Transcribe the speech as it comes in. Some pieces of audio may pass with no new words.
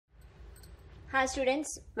Hi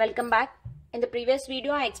students, welcome back. In the previous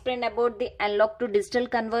video I explained about the analog to digital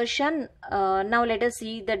conversion. Now let us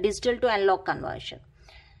see the digital to analog conversion.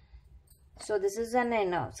 So this is an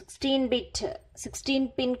 16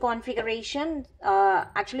 pin configuration.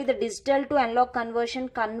 Actually the digital to analog conversion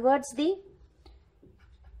converts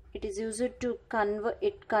it is used to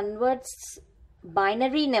converts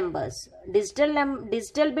binary numbers. Digital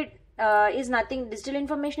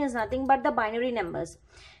information is nothing but the binary numbers.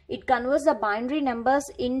 It converts the binary numbers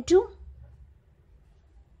into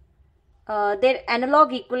their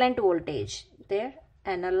analog equivalent voltage. Their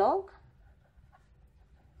analog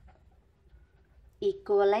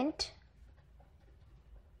equivalent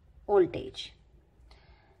voltage.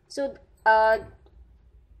 So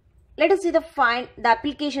let us see the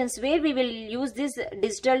applications where we will use this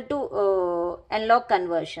digital to analog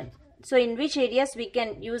conversion. So in which areas we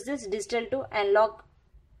can use this digital to analog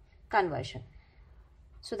conversion.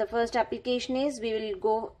 So the first application is we will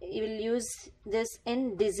use this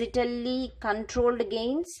in digitally controlled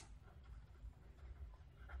gains.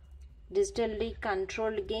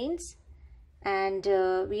 And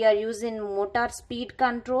we are using motor speed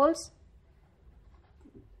controls.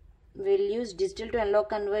 We will use digital to analog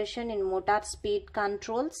conversion in motor speed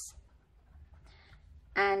controls.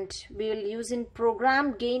 And we will use in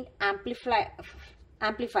program gain amplifiers.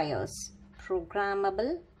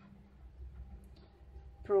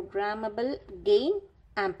 Programmable gain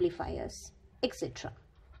amplifiers, etc.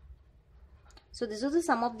 So this is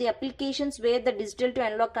some of the applications where the digital to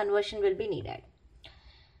analog conversion will be needed.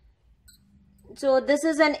 So this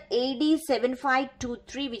is an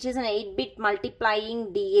AD7523, which is an 8-bit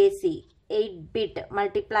multiplying DAC. 8-bit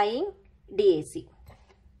multiplying DAC.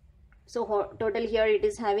 So total here it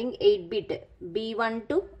is having 8-bit B1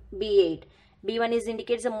 to B8. B1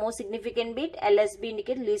 indicates the most significant bit, LSB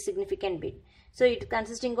indicates least significant bit. So it is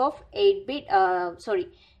consisting of 8-bit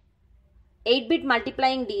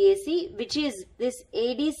multiplying DAC, which is this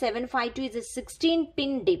AD752 is a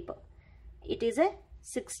 16-pin DIP. It is a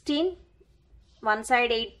 16, one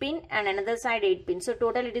side 8 pin and another side 8 pin. So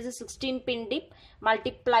total it is a 16-pin DIP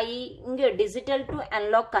multiplying digital to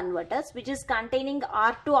analog converters, which is containing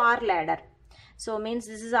R to R ladder. So means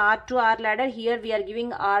this is R to R ladder. Here we are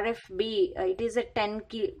giving RFB. It is a 10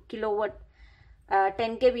 kilowatt.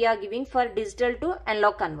 10K we are giving for digital to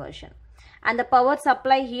analog conversion. And the power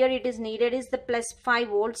supply here it is needed is the plus 5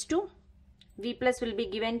 volts to V plus will be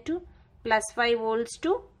given to plus 5 volts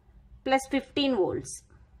to plus 15 volts.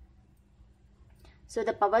 So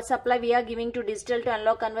the power supply we are giving to digital to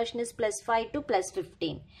analog conversion is plus 5 to plus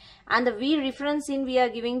 15. And the V reference in we are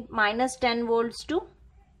giving minus 10 volts to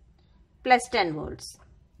plus 10 volts.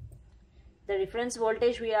 The reference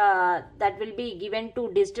voltage that will be given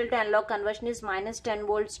to digital to analog conversion is minus 10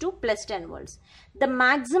 volts to plus 10 volts. The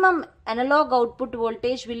maximum analog output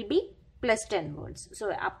voltage will be plus 10 volts.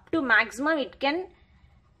 So up to maximum it can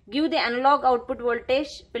give the analog output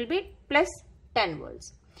voltage will be plus 10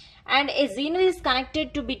 volts. And a zener is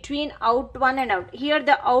connected to between out 1 and out. Here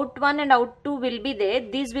the out 1 and out 2 will be there.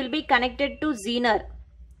 These will be connected to zener.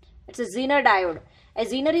 It's a zener diode. A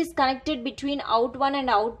zener is connected between out 1 and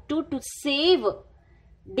out 2 to save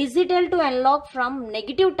digital to analog from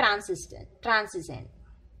negative transition.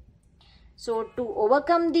 So to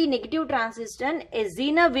overcome the negative transition, a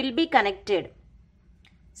zener will be connected.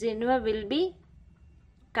 Zener will be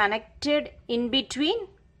connected in between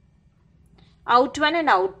out 1 and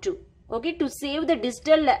out 2. Okay, to save the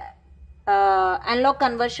digital analog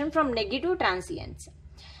conversion from negative transients.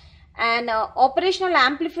 An operational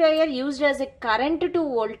amplifier used as a current to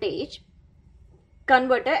voltage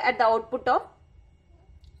converter at the output of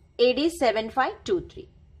AD7523.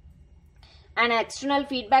 An external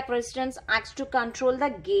feedback resistance acts to control the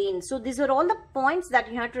gain. So these are all the points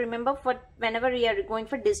that you have to remember for whenever we are going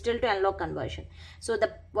for digital to analog conversion. So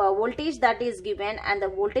the voltage that is given and the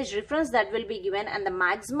voltage reference that will be given and the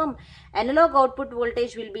maximum analog output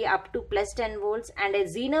voltage will be up to plus 10 volts, and a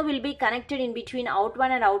zener will be connected in between out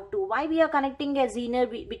 1 and out 2. Why we are connecting a zener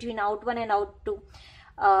between out 1 and out 2?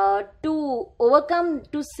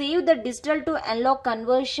 To save the digital to analog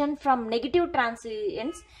conversion from negative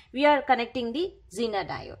transients, we are connecting the zener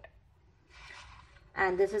diode.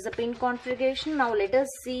 And this is a pin configuration. Now let us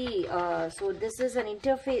see. So this is an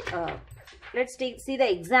interface. Let's see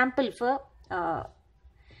the example for the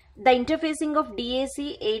interfacing of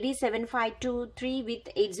DAC AD7523 with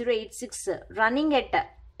 8086 running at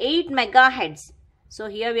 8 megahertz. So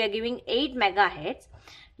here we are giving 8 megahertz.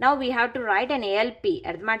 Now we have to write an ALP,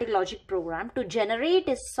 arithmetic logic program, to generate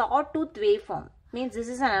a sawtooth waveform. Means this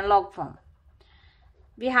is an analog form.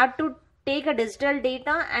 We have to take a digital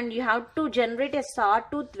data and you have to generate a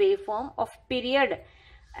sawtooth waveform of period,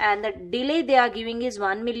 and the delay they are giving is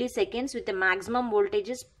 1 milliseconds with the maximum voltage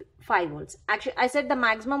is 5 volts. Actually, I said the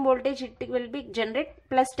maximum voltage it will be generate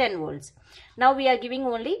plus 10 volts. Now we are giving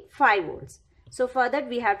only 5 volts. So for that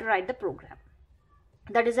we have to write the program.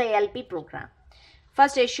 That is a ALP program.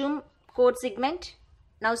 First assume code segment.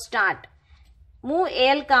 Now start. Move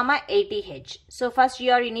AL comma 80H. So first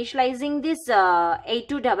you are initializing this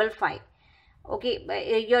 8255.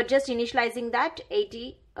 Okay, you are just initializing that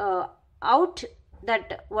 80 out,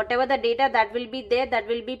 that whatever the data that will be there, that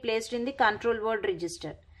will be placed in the control word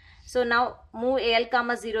register. So now move AL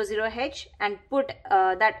comma 00H and put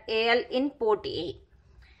that AL in port A.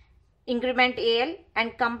 Increment AL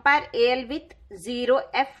and compare AL with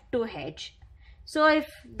 0F2H. So if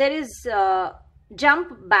there is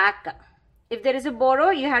jump back, if there is a borrow,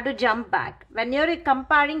 you have to jump back. When you are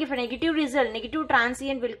comparing, if a negative result, negative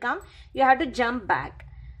transient will come, you have to jump back.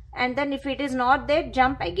 And then if it is not there,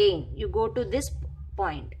 jump again. You go to this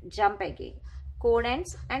point, jump again. Code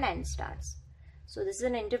ends and end starts. So this is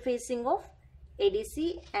an interfacing of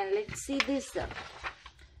ADC, and let's see this.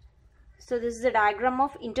 So this is a diagram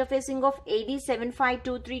of interfacing of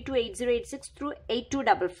AD7523 to 8086 through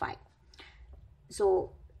 8255.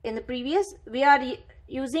 So in the previous, we are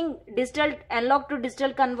using digital analog to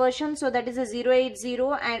digital conversion. So that is a 080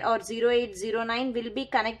 and or 0809 will be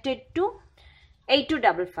connected to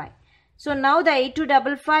 8255. So now the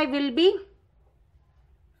 8255 will be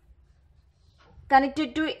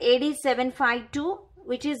connected to AD752,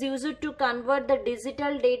 which is used to convert the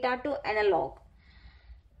digital data to analog.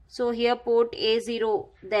 So here port A0,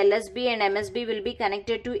 the LSB and MSB will be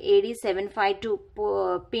connected to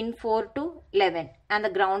AD752 pin 4 to 11 and the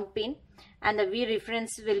ground pin, and the V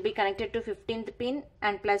reference will be connected to 15th pin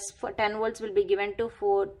and plus 10 volts will be given to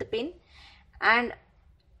 4th pin, and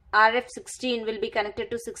RF16 will be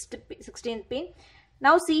connected to 16th pin.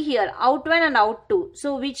 Now see here out 1 and out 2.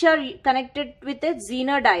 So which are connected with a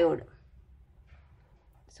Zener diode.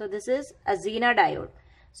 So this is a Zener diode.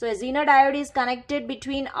 So a Zener diode is connected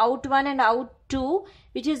between out 1 and out 2,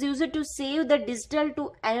 which is used to save the digital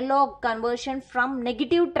to analog conversion from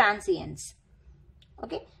negative transients.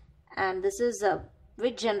 Okay, and this is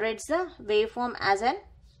which generates the waveform as an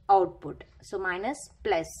output. So minus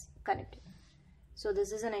plus connected. So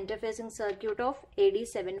this is an interfacing circuit of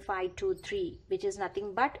AD7523, which is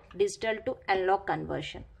nothing but digital to analog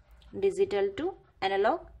conversion. Digital to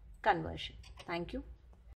analog conversion. Thank you.